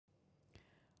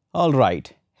All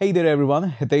right. Hey there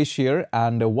everyone, Hitesh here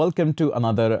and welcome to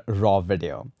another raw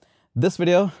video. This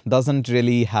video doesn't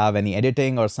really have any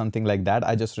editing or something like that.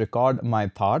 I just record my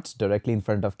thoughts directly in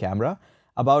front of camera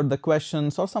about the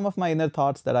questions or some of my inner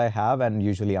thoughts that I have and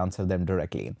usually answer them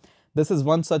directly. This is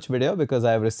one such video because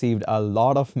I've received a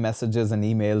lot of messages and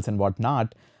emails and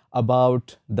whatnot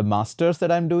about the masters that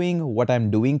I'm doing, what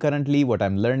I'm doing currently, what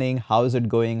I'm learning, how is it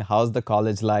going, how's the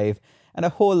college life, and a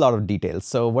whole lot of details.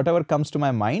 So whatever comes to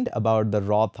my mind about the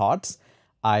raw thoughts,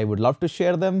 I would love to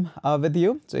share them with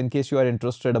you. So in case you are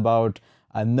interested about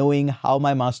knowing how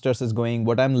my master's is going,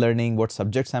 what I'm learning, what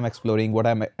subjects I'm exploring, what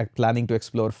I'm planning to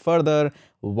explore further,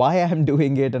 why I'm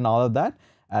doing it and all of that,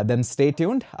 then stay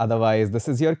tuned. Otherwise, this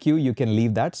is your cue. You can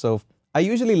leave that. So I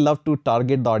usually love to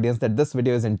target the audience that this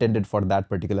video is intended for that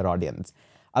particular audience.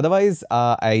 Otherwise,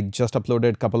 I just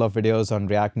uploaded a couple of videos on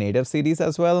React Native series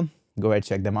as well. Go ahead,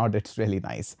 check them out. It's really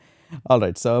nice. All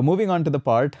right, so moving on to the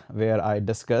part where I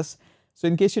discuss. So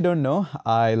in case you don't know,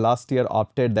 I last year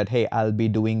opted that, hey, I'll be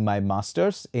doing my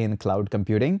master's in cloud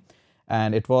computing.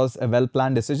 And it was a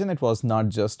well-planned decision. It was not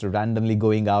just randomly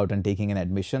going out and taking an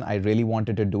admission. I really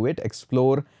wanted to do it,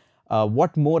 explore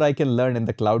what more I can learn in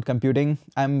the cloud computing.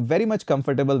 I'm very much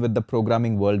comfortable with the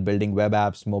programming world, building web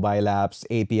apps, mobile apps,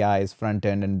 APIs, front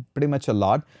end, and pretty much a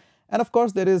lot. And of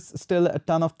course, there is still a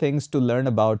ton of things to learn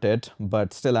about it,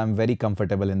 but still I'm very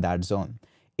comfortable in that zone.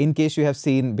 In case you have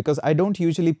seen, because I don't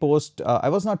usually post, I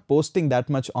was not posting that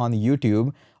much on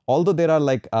YouTube, although there are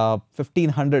like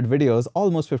 1500 videos,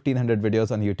 almost 1500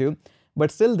 videos on YouTube. But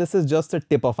still, this is just a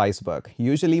tip of iceberg.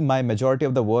 Usually, my majority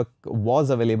of the work was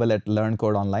available at Learn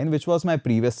Code Online, which was my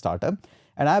previous startup.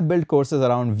 And I've built courses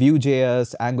around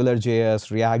Vue.js,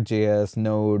 AngularJS, React.js,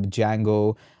 Node,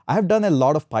 Django. I have done a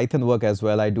lot of Python work as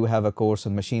well. I do have a course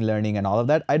on machine learning and all of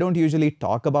that. I don't usually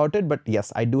talk about it, but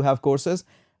yes, I do have courses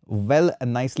well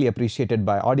and nicely appreciated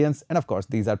by audience. And of course,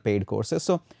 these are paid courses.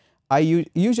 So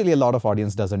usually a lot of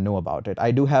audience doesn't know about it.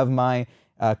 I do have my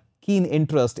keen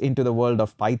interest into the world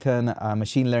of Python,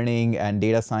 machine learning and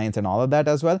data science and all of that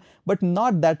as well, but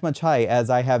not that much high as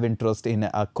I have interest in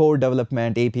core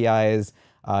development, APIs,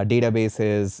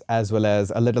 databases, as well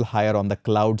as a little higher on the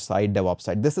cloud side, DevOps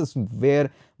side. This is where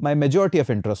my majority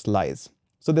of interest lies.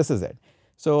 So this is it.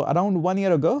 So around 1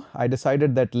 year ago, I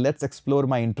decided that let's explore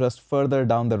my interest further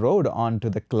down the road onto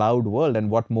the cloud world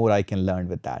and what more I can learn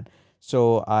with that.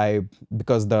 So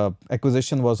because the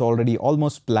acquisition was already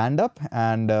almost planned up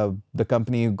and the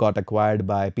company got acquired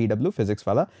by PW, Physics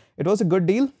Wala, it was a good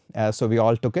deal. So we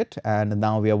all took it and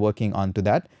now we are working on to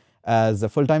that as a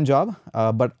full-time job.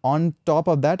 But on top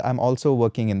of that, I'm also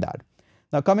working in that.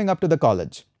 Now coming up to the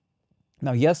college.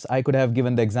 Now, yes, I could have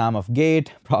given the exam of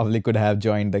GATE, probably could have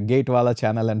joined the GATE Wala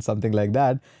channel and something like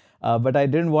that. But I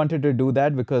didn't want to do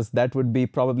that because that would be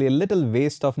probably a little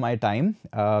waste of my time.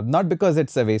 Not because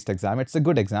it's a waste exam, it's a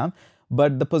good exam.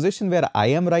 But the position where I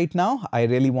am right now, I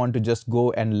really want to just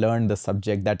go and learn the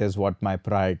subject. That is what my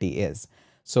priority is.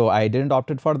 So I didn't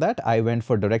opt for that. I went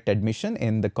for direct admission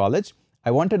in the college.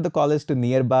 I wanted the college to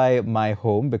nearby my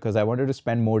home because I wanted to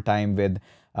spend more time with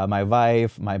my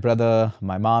wife, my brother,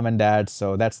 my mom and dad.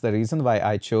 So that's the reason why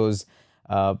I chose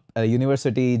a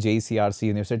university, JCRC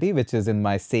University, which is in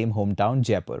my same hometown,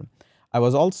 Jaipur. I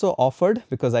was also offered,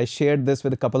 because I shared this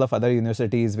with a couple of other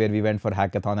universities where we went for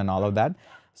hackathon and all of that.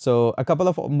 So a couple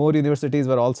of more universities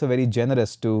were also very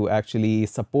generous to actually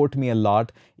support me a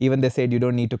lot. Even they said, you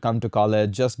don't need to come to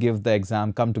college, just give the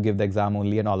exam, come to give the exam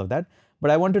only and all of that.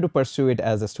 But I wanted to pursue it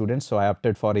as a student, so I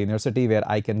opted for a university where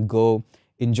I can go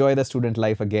enjoy the student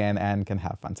life again and can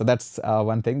have fun. So that's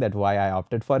one thing that why I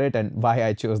opted for it and why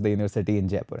I chose the university in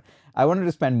Jaipur. I wanted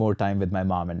to spend more time with my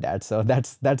mom and dad. So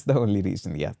that's the only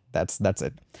reason. Yeah, that's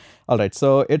it. All right.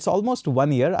 So it's almost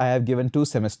 1 year. I have given 2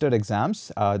 semester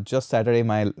exams. Just Saturday,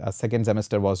 my second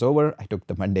semester was over. I took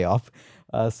the Monday off.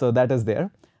 So that is there.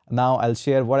 Now I'll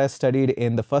share what I studied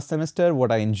in the first semester,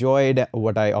 what I enjoyed,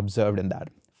 what I observed in that.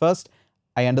 First,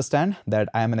 I understand that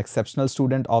I am an exceptional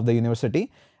student of the university.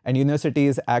 And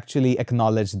universities actually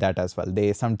acknowledge that as well.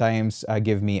 They sometimes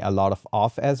give me a lot of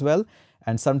off as well.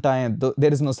 And sometimes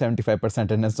there is no 75%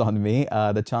 attendance on me.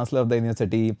 The chancellor of the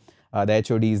university, the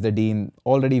HODs, the dean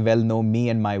already well know me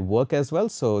and my work as well.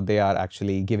 So they are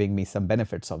actually giving me some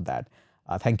benefits of that.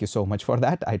 Thank you so much for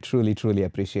that. I truly, truly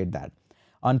appreciate that.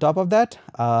 On top of that,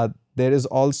 there is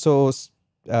also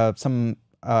some,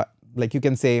 like you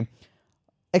can say,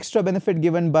 extra benefit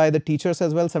given by the teachers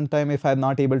as well. Sometimes if I'm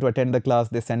not able to attend the class,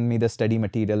 they send me the study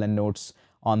material and notes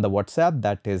on the WhatsApp.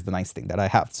 That is the nice thing that I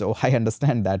have. So I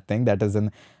understand that thing. That is an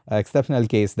exceptional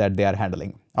case that they are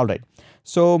handling. All right.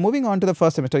 So moving on to the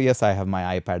first semester, yes, I have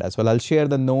my iPad as well. I'll share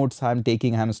the notes I'm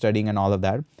taking, I'm studying and all of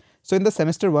that. So in the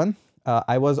semester one,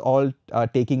 I was all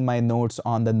taking my notes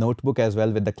on the notebook as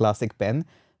well with the classic pen.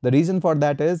 The reason for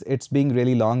that is it's being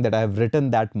really long that I've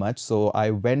written that much. So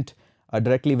I went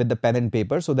directly with the pen and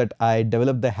paper so that I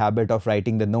developed the habit of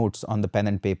writing the notes on the pen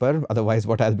and paper. Otherwise,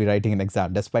 what I'll be writing in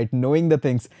exam, despite knowing the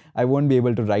things, I won't be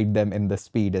able to write them in the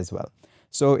speed as well.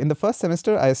 So in the first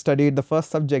semester, the first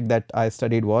subject that I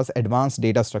studied was advanced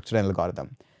data structure and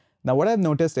algorithm. Now, what I've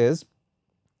noticed is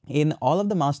in all of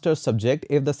the master's subject,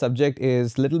 if the subject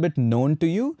is little bit known to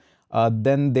you,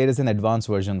 then there is an advanced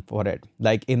version for it.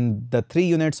 Like in the 3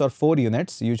 units or 4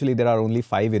 units, usually there are only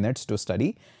 5 units to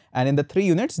study. And in the 3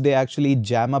 units, they actually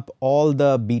jam up all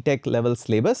the b.tech level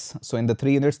syllabus. So in the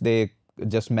 3 units, they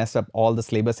just mess up all the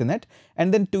syllabus in it,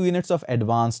 and then 2 units of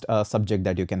advanced subject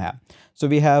that you can have. So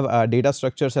we have data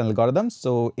structures and algorithms.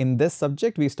 So in this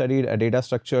subject, we studied data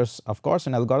structures, of course,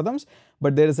 and algorithms,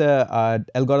 but there is a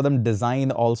algorithm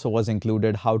design also was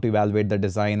included, how to evaluate the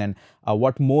design and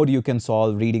what more you can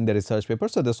solve reading the research paper.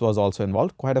 So this was also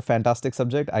involved. Quite a fantastic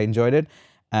subject. I enjoyed it.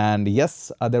 And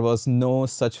yes, there was no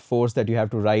such force that you have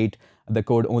to write the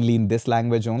code only in this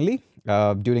language only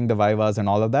during the vivas and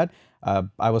all of that.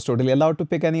 I was totally allowed to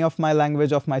pick any of my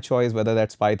language of my choice, whether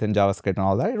that's Python, JavaScript and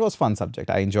all that. It was a fun subject.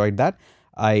 I enjoyed that.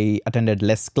 I attended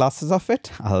less classes of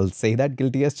it. I'll say that,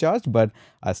 guilty as charged, but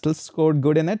I still scored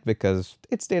good in it because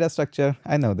it's data structure.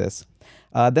 I know this.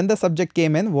 Then the subject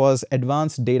came in was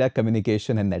advanced data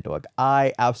communication and network.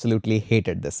 I absolutely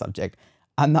hated this subject.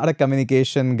 I'm not a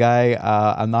communication guy.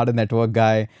 I'm not a network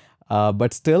guy.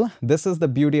 But still, this is the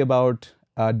beauty about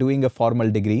doing a formal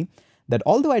degree, that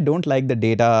although I don't like the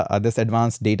data, this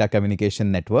advanced data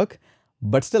communication network,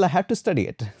 but still I had to study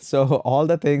it. So all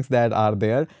the things that are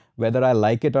there, whether I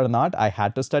like it or not, I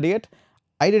had to study it.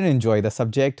 I didn't enjoy the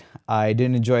subject. I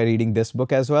didn't enjoy reading this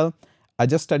book as well. I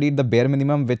just studied the bare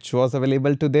minimum which was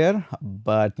available to there,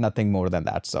 but nothing more than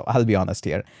that. So I'll be honest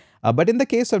here. But in the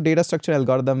case of data structure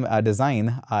algorithm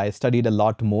design, I studied a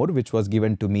lot more, which was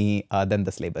given to me than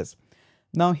the syllabus.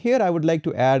 Now here I would like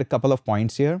to add a couple of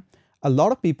points here. A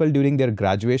lot of people during their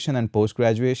graduation and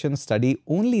post-graduation study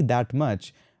only that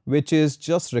much, which is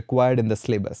just required in the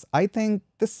syllabus. I think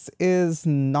this is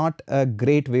not a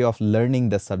great way of learning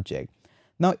the subject.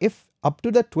 Now, if up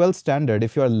to the 12th standard,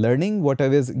 if you are learning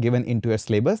whatever is given into a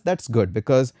syllabus, that's good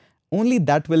because only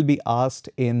that will be asked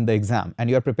in the exam and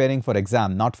you are preparing for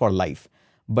exam, not for life.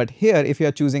 But here, if you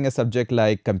are choosing a subject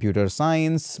like computer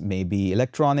science, maybe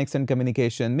electronics and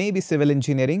communication, maybe civil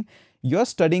engineering, you're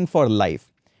studying for life.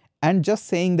 And just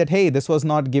saying that, hey, this was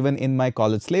not given in my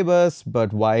college syllabus,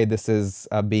 but why this is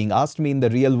being asked me in the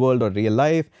real world or real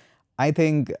life, I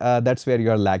think that's where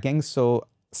you're lacking. So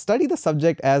study the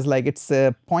subject as like it's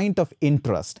a point of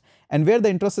interest. And where the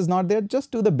interest is not there,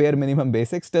 just do the bare minimum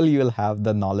basics, still you will have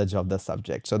the knowledge of the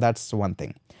subject. So that's one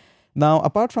thing. Now,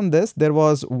 apart from this, there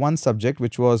was one subject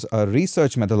which was a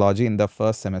research methodology in the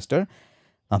first semester.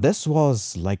 Now, this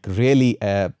was like really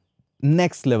a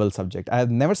next level subject. I have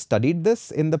never studied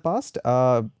this in the past,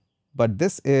 but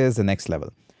this is the next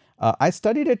level. I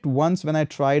studied it once when I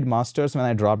tried masters when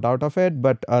I dropped out of it,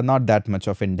 but not that much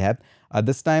of in depth.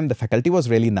 This time the faculty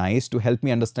was really nice to help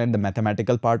me understand the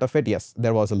mathematical part of it. Yes,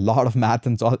 there was a lot of math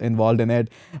involved in it,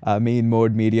 mean,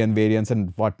 mode, median, variance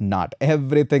and whatnot.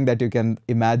 Everything that you can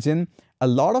imagine. A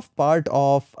lot of part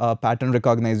of pattern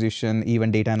recognition, even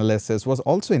data analysis was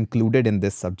also included in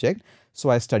this subject.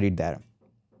 So I studied there.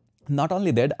 Not only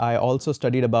that, I also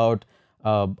studied about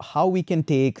how we can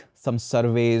take some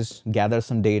surveys, gather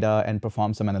some data and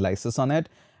perform some analysis on it.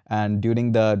 And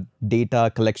during the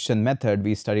data collection method,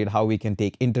 we studied how we can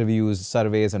take interviews,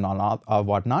 surveys and all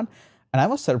whatnot. And I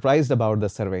was surprised about the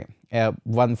survey.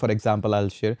 One, for example, I'll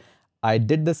share. I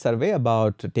did the survey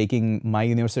about taking my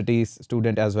university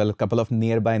student as well, a couple of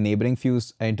nearby neighboring few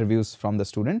interviews from the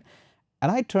student.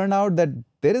 And I turned out that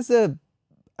there is a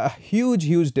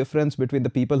huge difference between the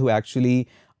people who actually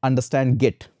understand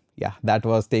Git. Yeah, that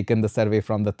was taken the survey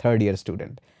from the third year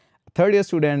student. Third year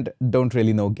student don't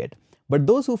really know Git. But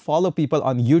those who follow people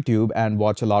on YouTube and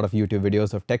watch a lot of YouTube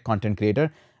videos of tech content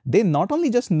creator, they not only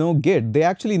just know Git, they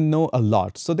actually know a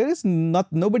lot. So there is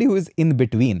nobody who is in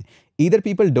between. Either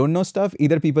people don't know stuff,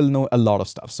 either people know a lot of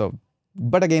stuff. So,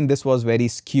 but again, this was very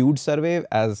skewed survey,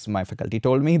 as my faculty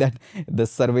told me that the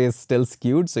survey is still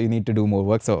skewed, so you need to do more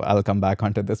work. So I'll come back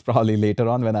onto this probably later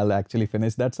on when I'll actually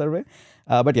finish that survey.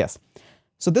 But yes.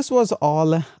 So this was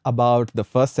all about the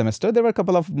first semester. There were a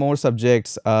couple of more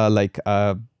subjects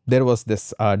there was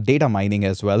this data mining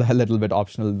as well, a little bit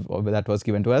optional that was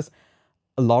given to us.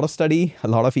 A lot of study, a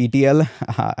lot of ETL,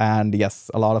 and yes,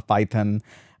 a lot of Python,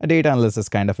 data analysis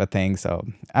kind of a thing. So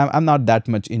I'm not that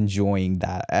much enjoying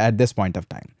that at this point of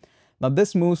time. Now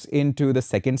this moves into the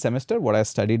second semester, what I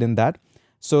studied in that.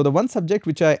 So the one subject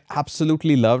which I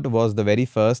absolutely loved was the very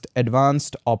first,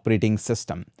 advanced operating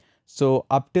system. So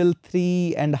up till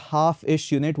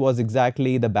 3.5-ish unit was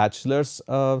exactly the bachelor's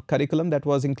curriculum that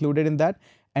was included in that.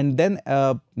 And then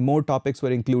more topics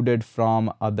were included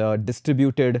from the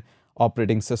distributed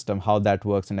operating system, how that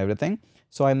works and everything.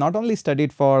 So I not only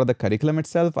studied for the curriculum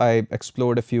itself, I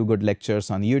explored a few good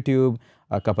lectures on YouTube,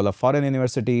 a couple of foreign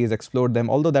universities, explored them,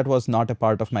 although that was not a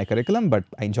part of my curriculum, but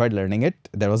I enjoyed learning it.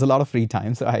 There was a lot of free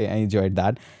time, so I enjoyed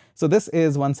that. So this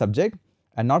is one subject.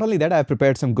 And not only that, I've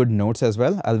prepared some good notes as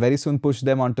well. I'll very soon push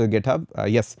them onto GitHub.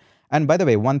 Yes. And by the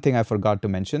way, one thing I forgot to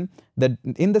mention, that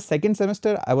in the second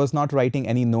semester, I was not writing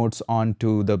any notes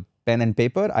onto the pen and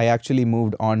paper. I actually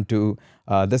moved on to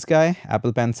this guy,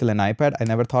 Apple Pencil and iPad. I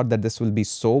never thought that this will be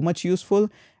so much useful.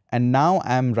 And now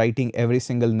I'm writing every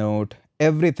single note.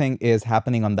 Everything is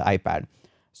happening on the iPad.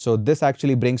 So this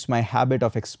actually brings my habit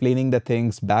of explaining the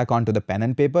things back onto the pen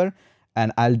and paper.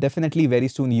 And I'll definitely very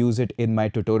soon use it in my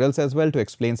tutorials as well to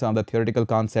explain some of the theoretical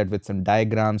concepts with some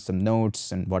diagrams, some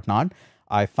notes and whatnot.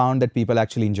 I found that people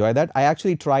actually enjoy that. I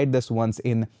actually tried this once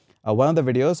in one of the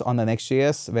videos on the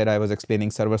Next.js where I was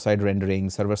explaining server-side rendering,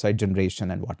 server-side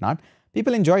generation and whatnot.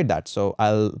 People enjoyed that. So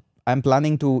I'm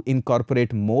planning to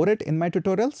incorporate more it in my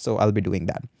tutorials. So I'll be doing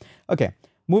that. Okay,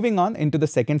 moving on into the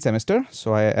second semester.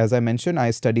 So as I mentioned,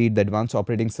 I studied the advanced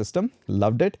operating system,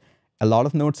 loved it. A lot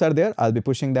of notes are there. I'll be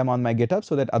pushing them on my GitHub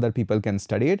so that other people can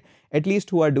study it. At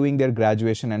least who are doing their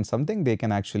graduation and something, they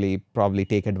can actually probably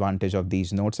take advantage of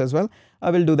these notes as well. I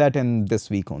will do that in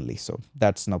this week only, so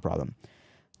that's no problem.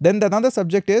 Then the another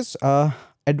subject is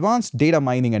advanced data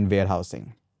mining and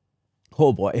warehousing.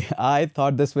 Oh boy, I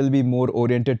thought this will be more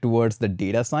oriented towards the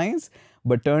data science,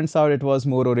 but turns out it was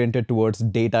more oriented towards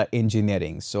data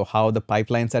engineering. So how the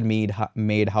pipelines are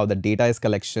made, how the data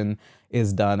collection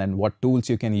is done and what tools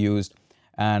you can use.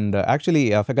 And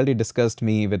actually faculty discussed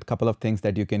me with a couple of things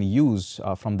that you can use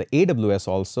from the AWS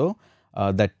also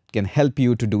that can help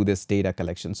you to do this data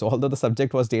collection. So although the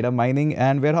subject was data mining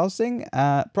and warehousing,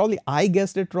 probably I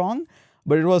guessed it wrong,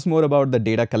 but it was more about the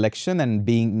data collection and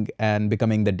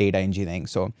becoming the data engineering.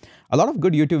 So a lot of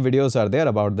good YouTube videos are there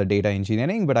about the data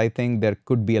engineering, but I think there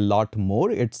could be a lot more.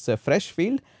 It's a fresh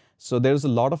field. So there's a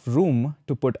lot of room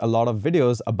to put a lot of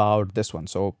videos about this one.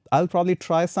 So I'll probably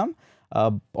try some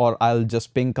or I'll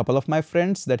just ping a couple of my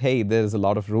friends that, hey, there's a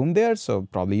lot of room there. So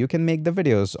probably you can make the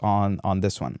videos on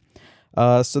this one.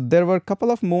 So there were a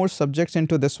couple of more subjects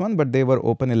into this one, but they were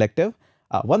open elective.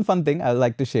 One fun thing I'd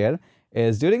like to share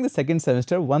is during the second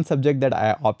semester, one subject that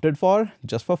I opted for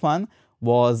just for fun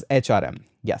was HRM.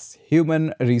 Yes,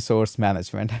 Human Resource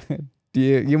Management.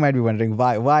 You might be wondering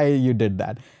why you did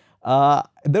that.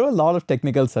 There were a lot of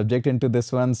technical subject into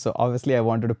this one, so obviously I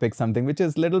wanted to pick something which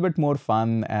is a little bit more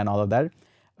fun and all of that.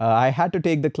 I had to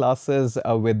take the classes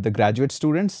with the graduate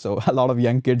students, so a lot of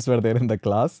young kids were there in the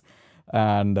class.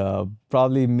 And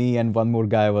probably me and one more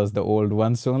guy was the old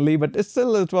ones only, but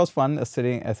it was fun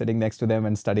sitting next to them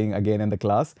and studying again in the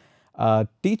class.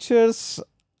 Teachers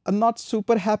are not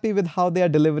super happy with how they are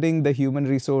delivering the human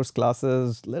resource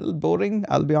classes. Little boring,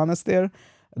 I'll be honest there.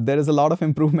 There is a lot of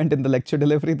improvement in the lecture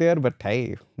delivery there, but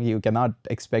hey, you cannot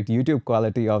expect YouTube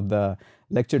quality of the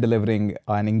lecture delivering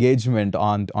an engagement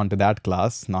onto that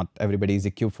class. Not everybody is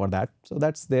equipped for that. So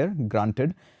that's there,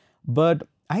 granted. But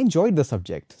I enjoyed the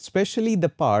subject, especially the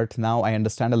part, now I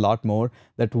understand a lot more,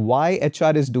 that why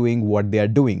HR is doing what they are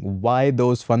doing, why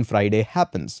those Fun Friday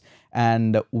happens.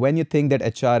 And when you think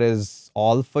that HR is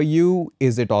all for you,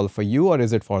 is it all for you or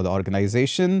is it for the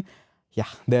organization? Yeah,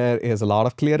 there is a lot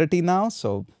of clarity now,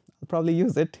 so I'll probably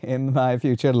use it in my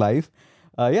future life.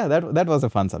 Yeah, that was a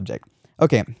fun subject.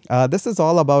 Okay, this is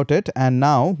all about it. And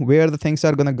now where the things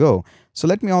are going to go. So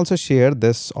let me also share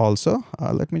this also.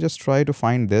 Let me just try to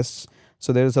find this.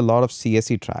 So there is a lot of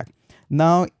CSE track.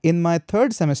 Now in my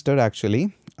third semester,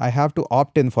 actually, I have to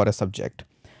opt in for a subject.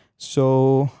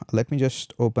 So let me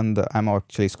just open I'm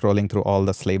actually scrolling through all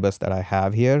the syllabus that I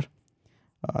have here.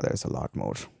 There's a lot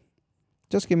more.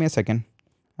 Just give me a second.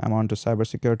 I'm on to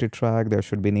cybersecurity track. There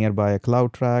should be nearby a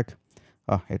cloud track.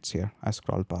 Oh, it's here. I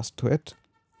scrolled past to it.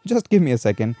 Just give me a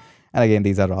second. And again,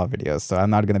 these are raw videos, so I'm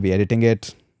not going to be editing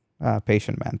it.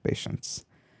 Patient man, patience.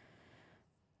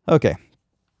 Okay.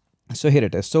 So here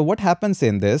it is. So what happens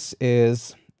in this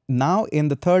is now in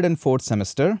the third and fourth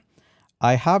semester,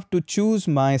 I have to choose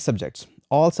my subjects.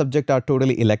 All subjects are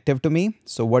totally elective to me.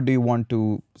 So what do you want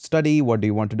to study? What do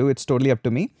you want to do? It's totally up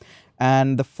to me.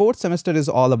 And the fourth semester is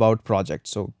all about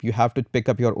projects. So you have to pick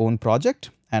up your own project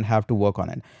and have to work on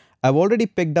it. I've already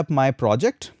picked up my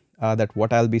project, that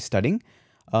what I'll be studying.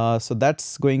 So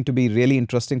that's going to be really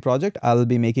interesting project. I'll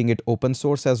be making it open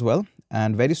source as well.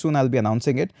 And very soon I'll be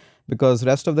announcing it, because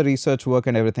rest of the research work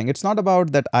and everything, it's not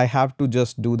about that I have to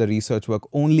just do the research work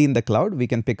only in the cloud. We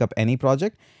can pick up any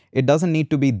project. It doesn't need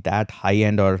to be that high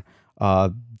end or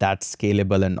that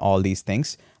scalable and all these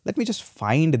things. Let me just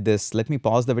find this. Let me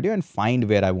pause the video and find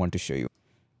where I want to show you.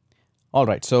 All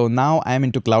right, so now I'm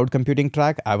into cloud computing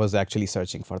track. I was actually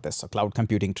searching for this. So cloud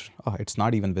computing, oh, it's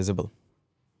not even visible.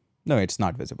 No, it's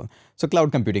not visible. So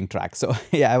cloud computing track. So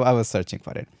yeah, I was searching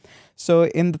for it. So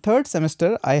in the third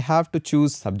semester, I have to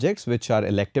choose subjects which are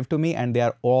elective to me, and they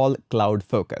are all cloud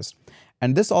focused.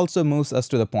 And this also moves us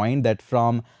to the point that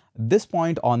from this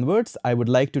point onwards, I would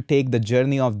like to take the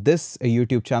journey of this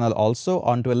YouTube channel also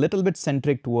onto a little bit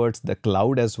centric towards the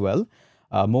cloud as well.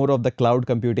 More of the cloud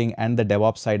computing and the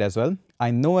DevOps side as well.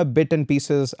 I know a bit and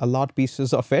pieces, a lot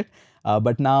pieces of it.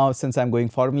 But now, since I'm going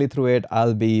formally through it,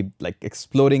 I'll be like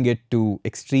exploring it to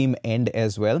extreme end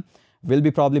as well. We'll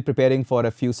be probably preparing for a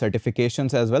few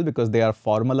certifications as well, because they are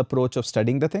formal approach of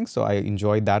studying the thing. So I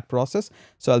enjoy that process.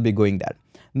 So I'll be going that.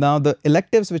 Now, the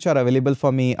electives which are available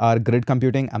for me are grid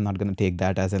computing. I'm not going to take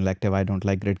that as an elective. I don't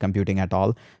like grid computing at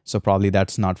all. So probably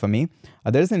that's not for me.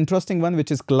 There's an interesting one,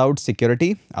 which is cloud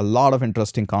security. A lot of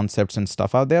interesting concepts and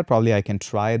stuff out there. Probably I can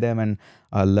try them and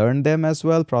learn them as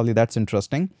well. Probably that's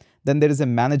interesting. Then there is a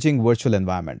managing virtual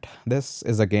environment. This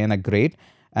is again a great.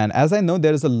 And as I know,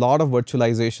 there is a lot of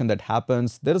virtualization that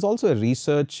happens. There is also a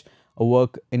research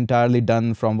work entirely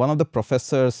done from one of the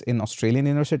professors in Australian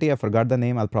University. I forgot the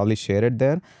name. I'll probably share it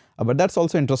there. But that's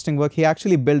also interesting work. He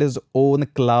actually built his own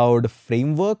cloud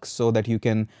framework so that you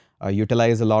can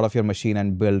utilize a lot of your machine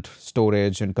and build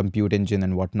storage and compute engine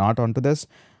and whatnot onto this.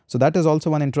 So that is also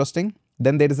one interesting.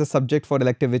 Then there is a subject for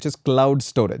elective, which is cloud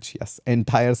storage. Yes,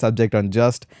 entire subject on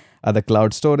just the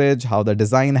cloud storage, how the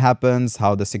design happens,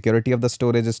 how the security of the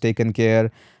storage is taken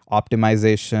care,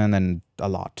 optimization, and a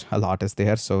lot is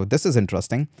there. So this is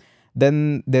interesting.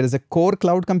 Then there is a core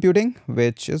cloud computing,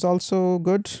 which is also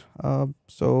good.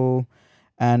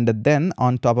 And then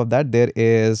on top of that, there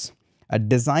is a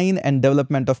design and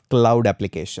development of cloud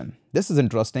application. This is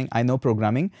interesting. I know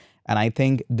programming, and I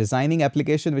think designing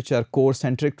application which are core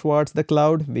centric towards the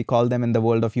cloud, we call them in the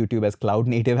world of YouTube as cloud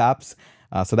native apps.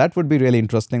 So that would be really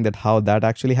interesting, that how that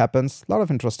actually happens. A lot of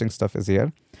interesting stuff is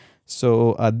here.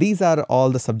 So these are all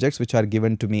the subjects which are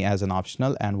given to me as an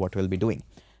optional and what we'll be doing.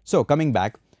 So coming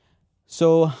back.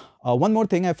 So one more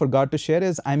thing I forgot to share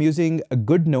is I'm using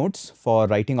GoodNotes for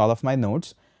writing all of my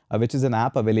notes, which is an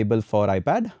app available for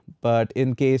iPad. But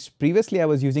in case previously I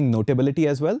was using Notability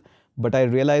as well, but I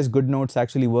realized GoodNotes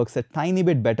actually works a tiny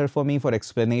bit better for me for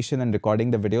explanation and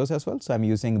recording the videos as well. So I'm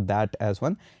using that as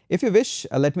one. If you wish,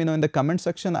 let me know in the comment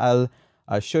section. I'll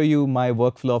show you my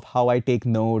workflow of how I take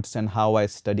notes and how I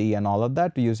study and all of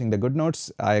that using the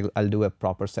GoodNotes. I'll do a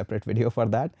proper separate video for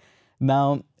that.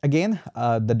 Now, again,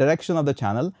 the direction of the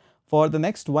channel. For the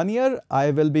next 1 year,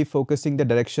 I will be focusing the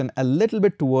direction a little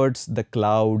bit towards the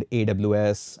cloud,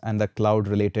 AWS, and the cloud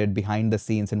related behind the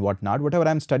scenes and whatnot, whatever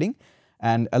I'm studying,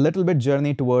 and a little bit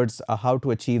journey towards how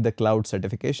to achieve the cloud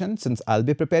certification, since I'll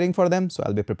be preparing for them. So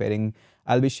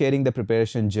I'll be sharing the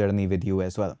preparation journey with you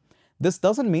as well. This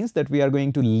doesn't mean that we are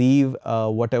going to leave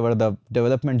whatever the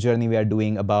development journey we are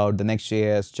doing about the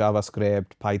Next.js,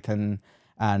 JavaScript, Python,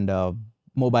 and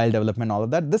mobile development, all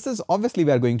of that. This is obviously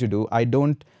we are going to do. I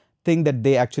don't think that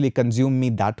they actually consume me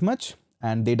that much,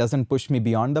 and they doesn't push me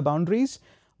beyond the boundaries,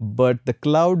 but the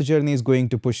cloud journey is going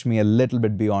to push me a little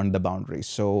bit beyond the boundaries.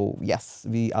 So yes,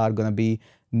 we are going to be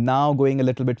now going a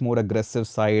little bit more aggressive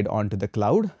side onto the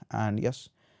cloud. And yes,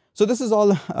 so this is all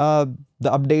the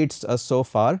updates so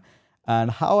far. And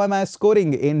how am I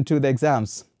scoring into the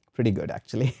exams? Pretty good,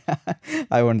 actually.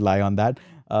 I won't lie on that.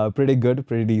 Pretty good,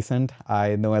 pretty decent.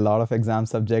 I know a lot of exam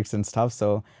subjects and stuff,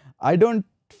 so I don't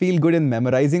feel good in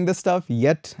memorizing the stuff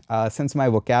yet, since my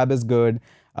vocab is good,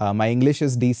 my English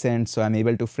is decent, so I'm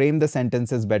able to frame the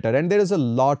sentences better, and there is a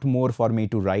lot more for me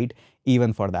to write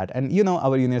even for that. And you know,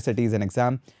 our university is an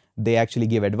exam. They actually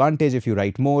give advantage if you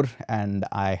write more, and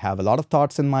I have a lot of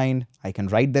thoughts in mind. I can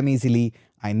write them easily.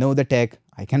 I know the tech.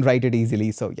 I can write it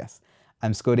easily. So yes,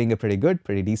 I'm scoring a pretty good,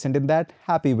 pretty decent in that.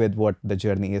 Happy with what the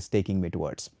journey is taking me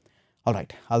towards. All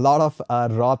right, a lot of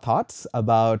raw thoughts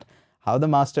about how the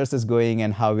master's is going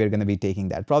and how we're going to be taking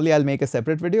that. Probably I'll make a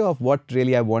separate video of what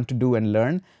really I want to do and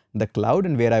learn the cloud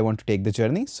and where I want to take the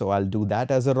journey. So I'll do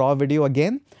that as a raw video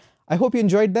again. I hope you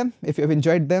enjoyed them. If you've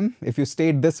enjoyed them, if you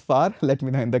stayed this far, let me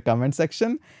know in the comment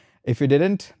section. If you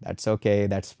didn't, that's okay,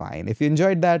 that's fine. If you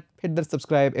enjoyed that, hit the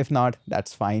subscribe. If not,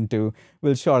 that's fine too.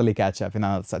 We'll surely catch up in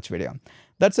another such video.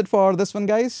 That's it for this one,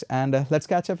 guys, and let's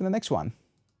catch up in the next one.